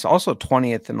ends, also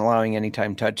 20th in allowing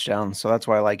anytime touchdowns. So that's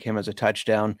why I like him as a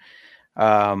touchdown.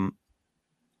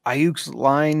 Ayuk's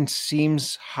line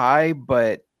seems high,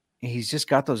 but he's just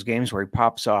got those games where he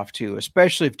pops off too,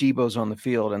 especially if Debo's on the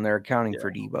field and they're accounting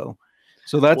for Debo.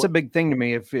 So that's a big thing to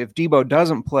me. If Debo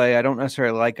doesn't play, I don't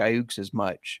necessarily like Ayuk's as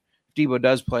much. If Debo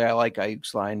does play, I like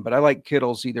Ayuk's line, but I like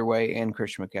Kittle's either way and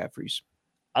Christian McCaffrey's.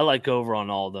 I like over on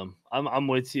all of them. I'm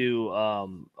with you,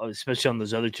 especially on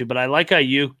those other two. But I like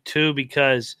Ayuk too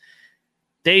because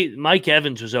Mike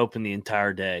Evans was open the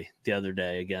entire day the other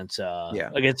day against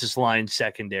this Lions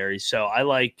secondary. So I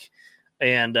like,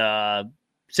 and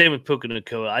same with Puka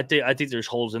Nacua. I think there's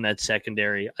holes in that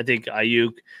secondary. I think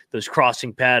Ayuk, those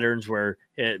crossing patterns where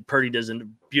Purdy does a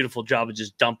beautiful job of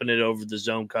just dumping it over the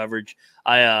zone coverage.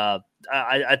 I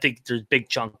think there's big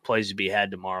chunk plays to be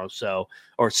had tomorrow,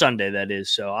 or Sunday that is.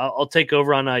 So I'll take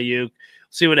over on Ayuk.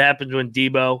 See what happens when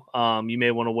Debo. You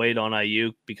may want to wait on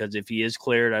Ayuk because if he is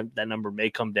cleared, that number may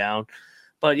come down.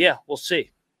 But yeah, we'll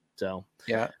see. So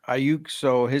yeah, Ayuk.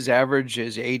 So his average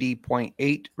is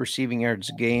 80.8 receiving yards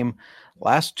a game.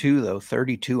 Last two though,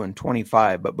 32 and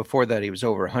 25. But before that, he was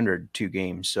over 102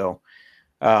 games. So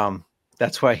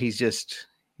that's why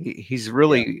he's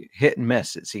really hit and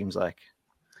miss. It seems like.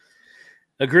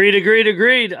 Agreed.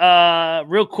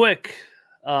 Real quick,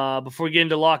 before we get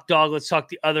into Lock Dog, let's talk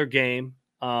the other game.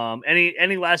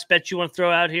 Any last bets you want to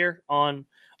throw out here on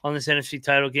this NFC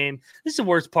title game? This is the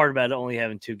worst part about only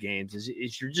having two games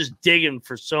is you're just digging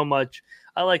for so much.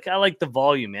 I like the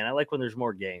volume, man. I like when there's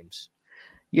more games.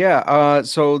 Yeah.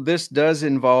 So this does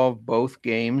involve both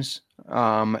games.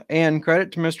 And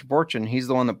credit to Mr. Fortune. He's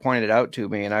the one that pointed it out to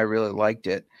me, and I really liked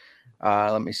it.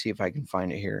 Let me see if I can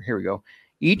find it here. Here we go.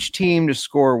 Each team to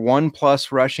score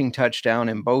 1+ rushing touchdown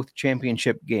in both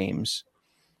championship games.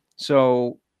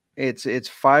 So it's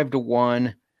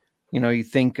 5-1. You know, you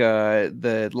think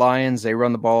the Lions, they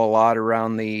run the ball a lot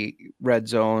around the red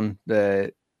zone.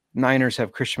 The Niners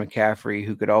have Christian McCaffrey,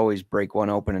 who could always break one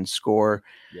open and score.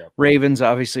 Yep. Ravens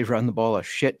obviously run the ball a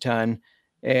shit ton.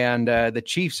 And the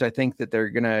Chiefs, I think that they're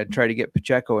going to try to get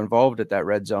Pacheco involved at that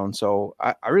red zone. So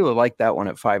I really like that one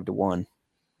at 5-1.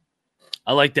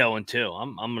 I like that one too.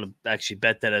 I'm going to actually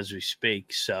bet that as we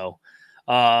speak. So,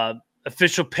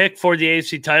 official pick for the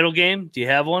AFC title game. Do you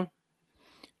have one?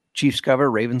 Chiefs cover,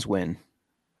 Ravens win.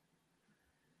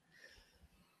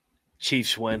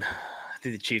 Chiefs win. I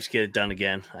think the Chiefs get it done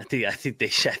again. I think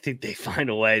they find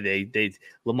a way.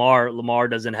 Lamar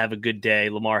doesn't have a good day.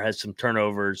 Lamar has some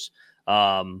turnovers.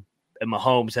 And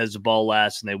Mahomes has the ball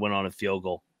last, and they went on a field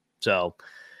goal. So,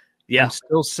 yeah. I'm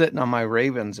still sitting on my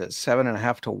Ravens at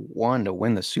 7.5 to 1 to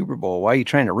win the Super Bowl. Why are you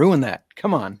trying to ruin that?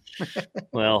 Come on.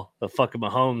 Well, the fucking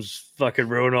Mahomes fucking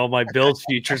ruined all my Bills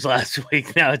futures last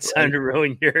week. Now it's time to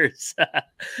ruin yours.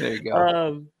 There you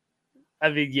go. I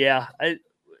mean, yeah.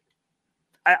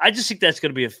 I just think that's going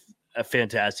to be a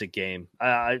fantastic game.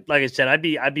 Like I said, I'd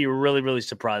be really, really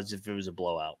surprised if it was a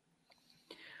blowout.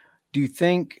 Do you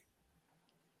think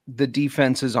the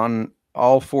defenses on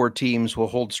all four teams will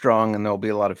hold strong and there'll be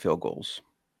a lot of field goals?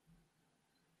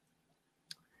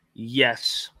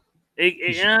 Yes.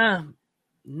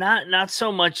 Not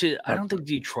so much. I don't think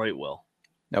Detroit will.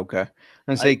 Okay.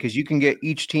 And say, because you can get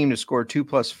each team to score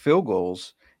 2+ field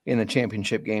goals in the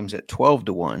championship games at 12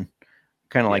 to 1.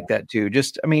 Kind of like that too.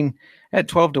 Just, I mean, at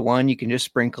 12 to 1, you can just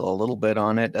sprinkle a little bit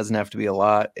on it. Doesn't have to be a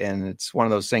lot. And it's one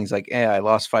of those things like, hey, I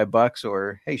lost $5,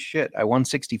 or hey, shit, I won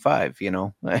 65, you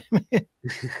know?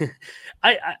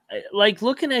 I like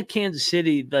looking at Kansas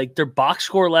City, like their box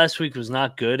score last week was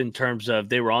not good in terms of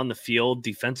they were on the field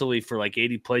defensively for like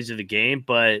 80 plays of the game,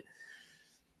 but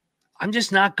I'm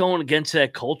just not going against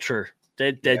that culture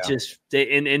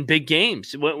in big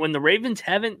games. When the Ravens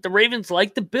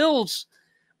like the Bills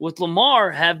with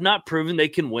Lamar have not proven they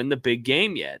can win the big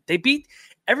game yet.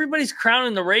 Everybody's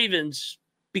crowning the Ravens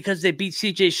because they beat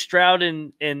CJ Stroud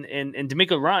and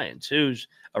DeMeco Ryans, who's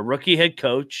a rookie head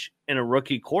coach and a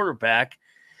rookie quarterback.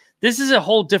 This is a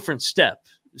whole different step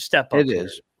up. It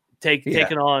is.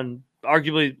 Taking on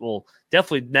arguably, well,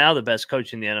 definitely now the best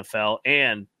coach in the NFL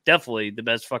and definitely the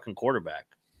best fucking quarterback.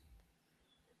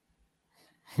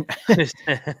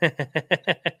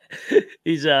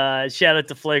 He's shout out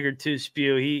to Flagrant 2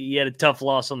 Spew. He had a tough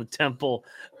loss on the Temple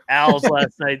Owls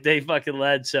last night. They fucking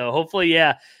led. So hopefully,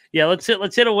 yeah. Let's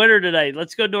hit a winner tonight.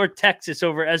 Let's go North Texas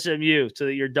over SMU so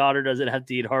that your daughter doesn't have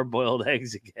to eat hard-boiled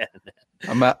eggs again.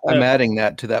 I'm adding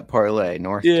that to that parlay.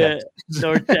 Texas.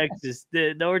 North Texas.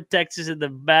 North Texas in the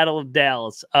Battle of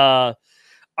Dallas. All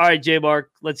right, J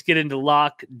Mark, let's get into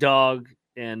lock, dog,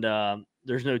 and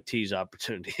there's no tease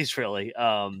opportunities really.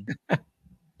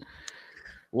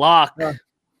 Lock.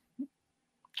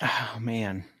 Oh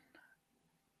man.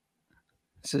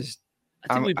 This is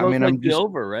I think we both like the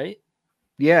over, right?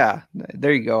 Yeah,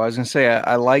 there you go. I was gonna say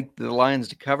I like the Lions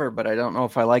to cover, but I don't know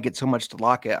if I like it so much to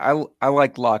lock it. I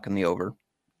like locking the over.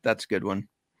 That's a good one.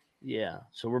 Yeah.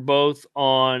 So we're both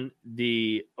on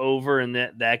the over in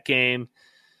that game.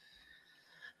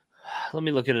 Let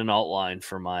me look at an outline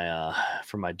for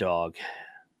my dog.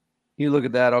 You look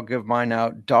at that. I'll give mine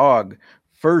out. Dog,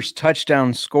 first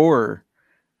touchdown scorer.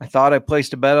 I thought I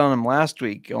placed a bet on him last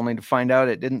week, only to find out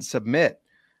it didn't submit.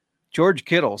 George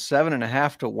Kittle,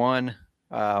 7.5 to 1.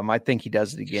 I think he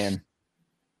does it again.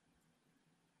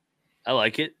 I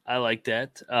like it. I like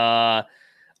that.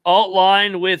 Alt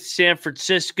line with San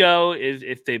Francisco.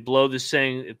 If they blow this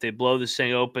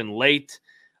thing open late,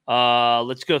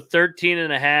 let's go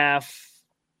 13.5.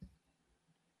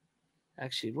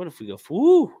 Actually, what if we go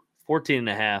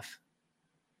 14.5?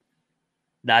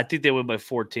 No, I think they win by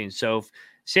 14. So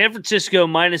San Francisco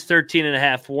minus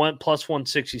 13.5, plus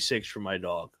 166 for my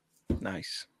dog.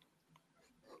 Nice.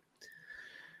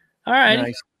 All right.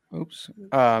 Nice. Oops.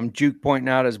 Juke pointing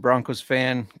out as Broncos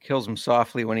fan kills him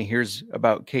softly when he hears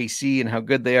about KC and how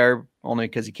good they are, only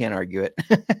because he can't argue it.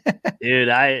 Dude,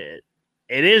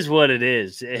 it is what it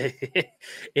is.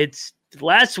 It's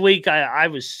last week. I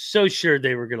was so sure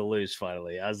they were going to lose.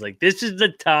 Finally, I was like, "This is the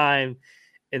time,"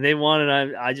 and they won.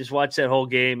 And I just watched that whole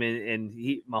game, and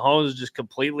Mahomes was just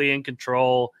completely in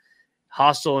control,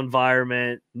 hostile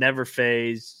environment, never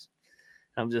phased.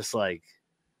 I'm just like,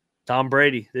 Tom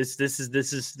Brady. This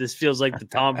feels like the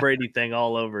Tom Brady thing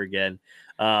all over again.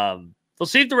 We'll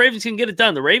see if the Ravens can get it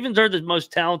done. The Ravens are the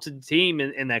most talented team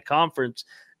in that conference.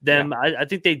 I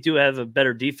think they do have a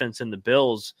better defense than the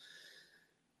Bills.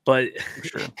 But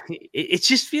sure. It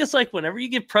just feels like whenever you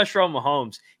get pressure on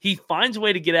Mahomes, he finds a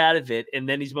way to get out of it, and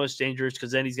then he's most dangerous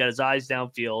because then he's got his eyes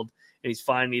downfield and he's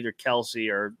finding either Kelsey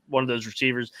or one of those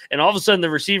receivers. And all of a sudden, the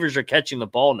receivers are catching the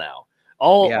ball now.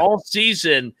 All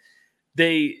season,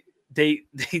 they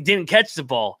didn't catch the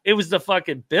ball. It was the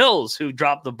fucking Bills who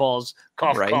dropped the balls.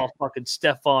 Cough, fucking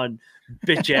Stephon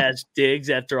bitch-ass Diggs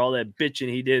after all that bitching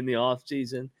he did in the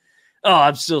offseason. Oh,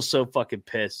 I'm still so fucking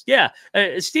pissed. Yeah,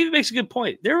 Steven makes a good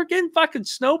point. They were getting fucking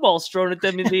snowballs thrown at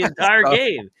them in the entire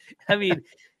game. I mean,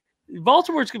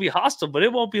 Baltimore's gonna be hostile, but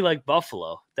it won't be like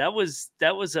Buffalo. That was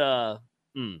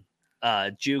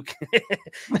Juke.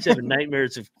 He's having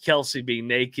nightmares of Kelsey being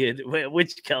naked.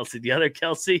 Which Kelsey? The other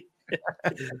Kelsey?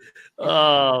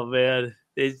 Oh man,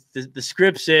 the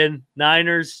script's in.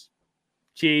 Niners,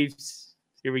 Chiefs.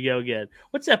 Here we go again.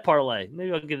 What's that parlay?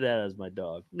 Maybe I'll give that as my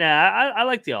dog. Nah, I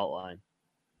like the outline.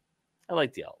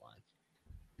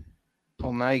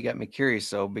 Well, now you got me curious,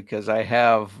 though, because I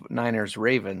have Niners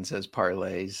Ravens as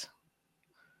parlays.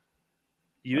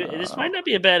 This might not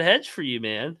be a bad hedge for you,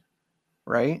 man.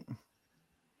 Right?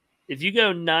 If you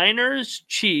go Niners,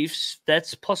 Chiefs,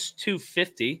 that's plus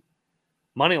 250.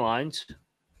 Money lines.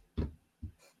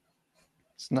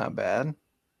 It's not bad.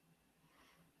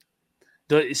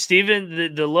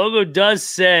 Steven, the logo does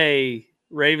say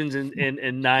Ravens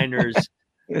and Niners.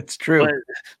 It's true.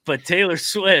 But Taylor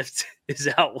Swift is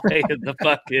outlaying the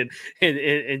fucking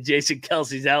and Jason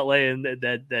Kelsey's outlaying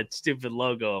that stupid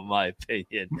logo, in my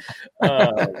opinion.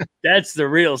 That's the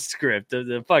real script.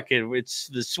 The fucking it's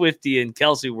the Swifty and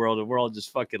Kelsey world, and we're all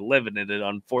just fucking living in it,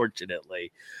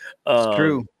 unfortunately. It's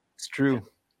true. It's true.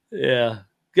 Yeah.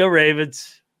 Go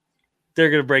Ravens. They're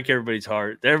going to break everybody's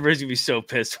heart. Everybody's going to be so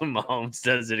pissed when Mahomes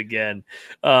does it again.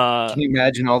 Can you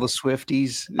imagine all the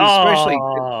Swifties?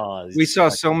 Especially, we saw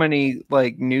so many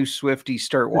like new Swifties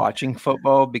start watching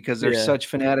football because they're such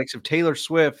fanatics of Taylor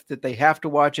Swift that they have to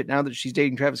watch it now that she's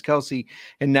dating Travis Kelce.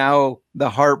 And now the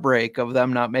heartbreak of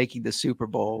them not making the Super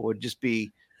Bowl would just be,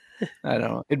 I don't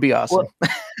know, it'd be awesome.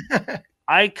 Well,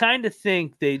 I kind of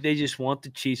think they just want the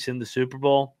Chiefs in the Super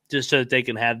Bowl just so that they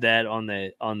can have that on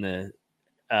the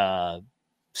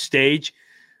stage,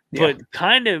 but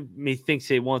kind of me thinks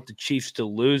they want the Chiefs to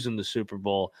lose in the Super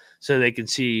Bowl so they can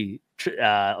see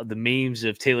the memes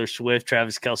of Taylor Swift,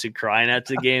 Travis Kelce crying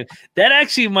after the game. That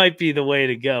actually might be the way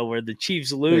to go, where the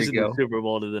Chiefs lose in the Super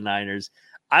Bowl to the Niners.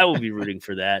 I will be rooting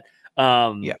for that.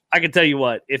 I can tell you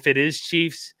what, if it is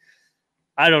Chiefs,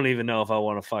 I don't even know if I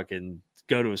want to fucking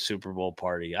go to a Super Bowl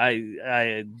party.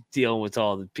 I dealing with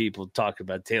all the people talking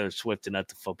about Taylor Swift and not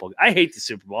the football. I hate the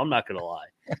Super Bowl. I'm not gonna lie,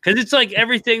 because it's like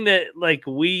everything that like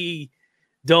we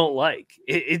don't like.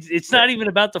 It's not even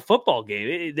about the football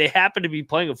game. They happen to be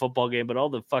playing a football game, but all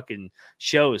the fucking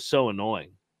show is so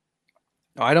annoying.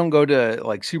 I don't go to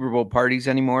like Super Bowl parties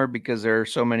anymore because there are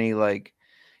so many like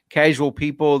casual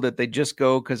people that they just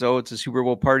go because it's a Super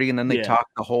Bowl party, and then they talk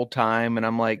the whole time, and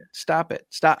I'm like, stop it,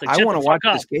 stop. Like, I want to watch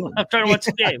this game. I'm trying to watch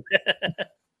the game.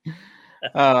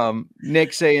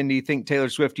 Nick saying, do you think Taylor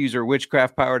Swift used her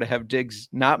witchcraft power to have Diggs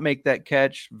not make that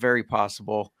catch? Very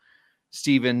possible.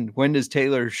 Steven, when does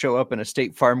Taylor show up in a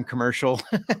State Farm commercial?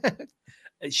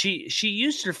 She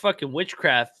used her fucking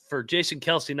witchcraft for Jason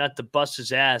Kelce not to bust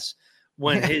his ass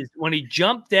when he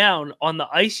jumped down on the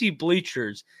icy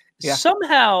bleachers.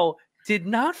 Somehow did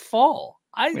not fall.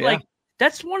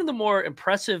 That's one of the more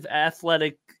impressive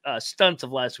athletic stunts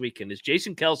of last weekend is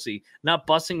Jason Kelce not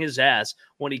busting his ass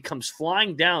when he comes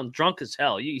flying down drunk as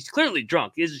hell. He's clearly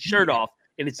drunk. He has his shirt off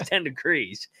and it's 10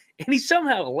 degrees and he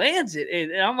somehow lands it.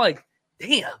 And I'm like,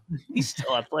 damn, he's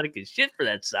still athletic as shit for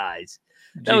that size.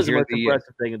 That was the most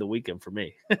impressive thing of the weekend for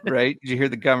me. Right? Did you hear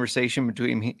the conversation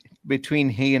between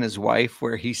he and his wife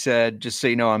where he said, just so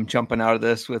you know, I'm jumping out of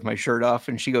this with my shirt off?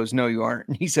 And she goes, no, you aren't.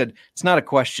 And he said, it's not a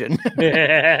question.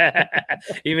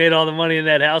 He made all the money in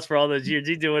that house for all those years.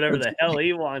 He do whatever the hell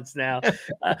he wants now.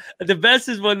 The best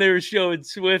is when they were showing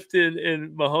Swift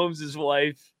and Mahomes'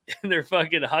 wife. And they're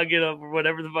fucking hugging up or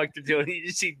whatever the fuck they're doing. You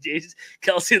just see Jason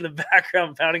Kelce in the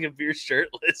background pounding a beer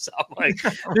shirtless. I'm like,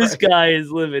 this guy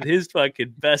is living his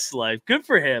fucking best life. Good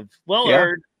for him. Well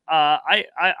earned.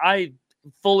 I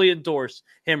fully endorse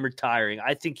him retiring.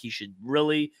 I think he should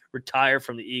really retire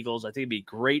from the Eagles. I think it'd be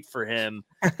great for him.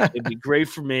 It'd be great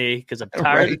for me because I'm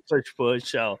tired of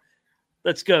push. So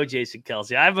let's go, Jason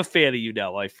Kelce. I'm a fan of you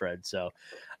now, my friend. So,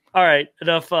 all right,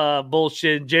 enough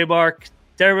bullshit. J-Mark.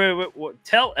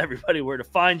 Tell everybody where to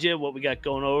find you, what we got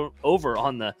going over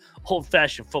on the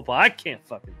old-fashioned football. I can't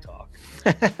fucking talk.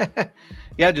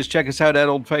 Just check us out at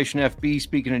Old Fashioned FB.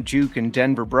 Speaking of Juke and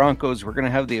Denver Broncos, we're going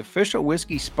to have the official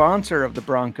whiskey sponsor of the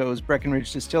Broncos,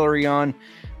 Breckenridge Distillery, on.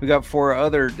 We got 4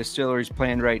 other distilleries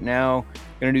planned right now.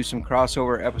 Going to do some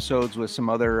crossover episodes with some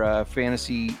other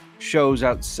fantasy shows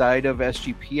outside of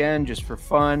SGPN just for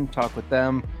fun, talk with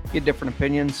them, get different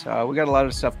opinions. We got a lot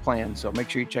of stuff planned, so make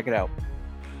sure you check it out.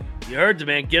 You heard the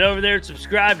man. Get over there and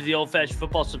subscribe to the Old Fashioned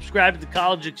Football. Subscribe to the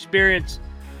College Experience.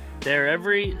 They're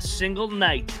every single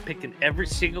night picking every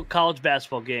single college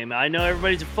basketball game. I know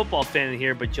everybody's a football fan in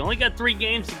here, but you only got 3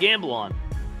 games to gamble on.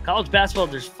 College basketball,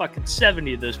 there's fucking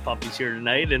 70 of those puppies here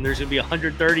tonight, and there's going to be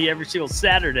 130 every single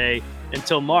Saturday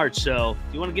until March. So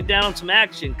if you want to get down on some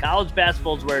action, college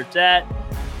basketball is where it's at.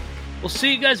 We'll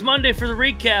see you guys Monday for the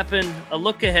recap and a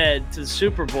look ahead to the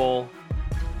Super Bowl,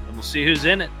 and we'll see who's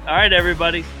in it. All right,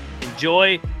 everybody,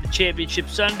 enjoy the Championship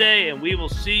Sunday, and we will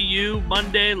see you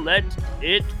Monday. Let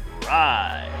it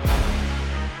ride.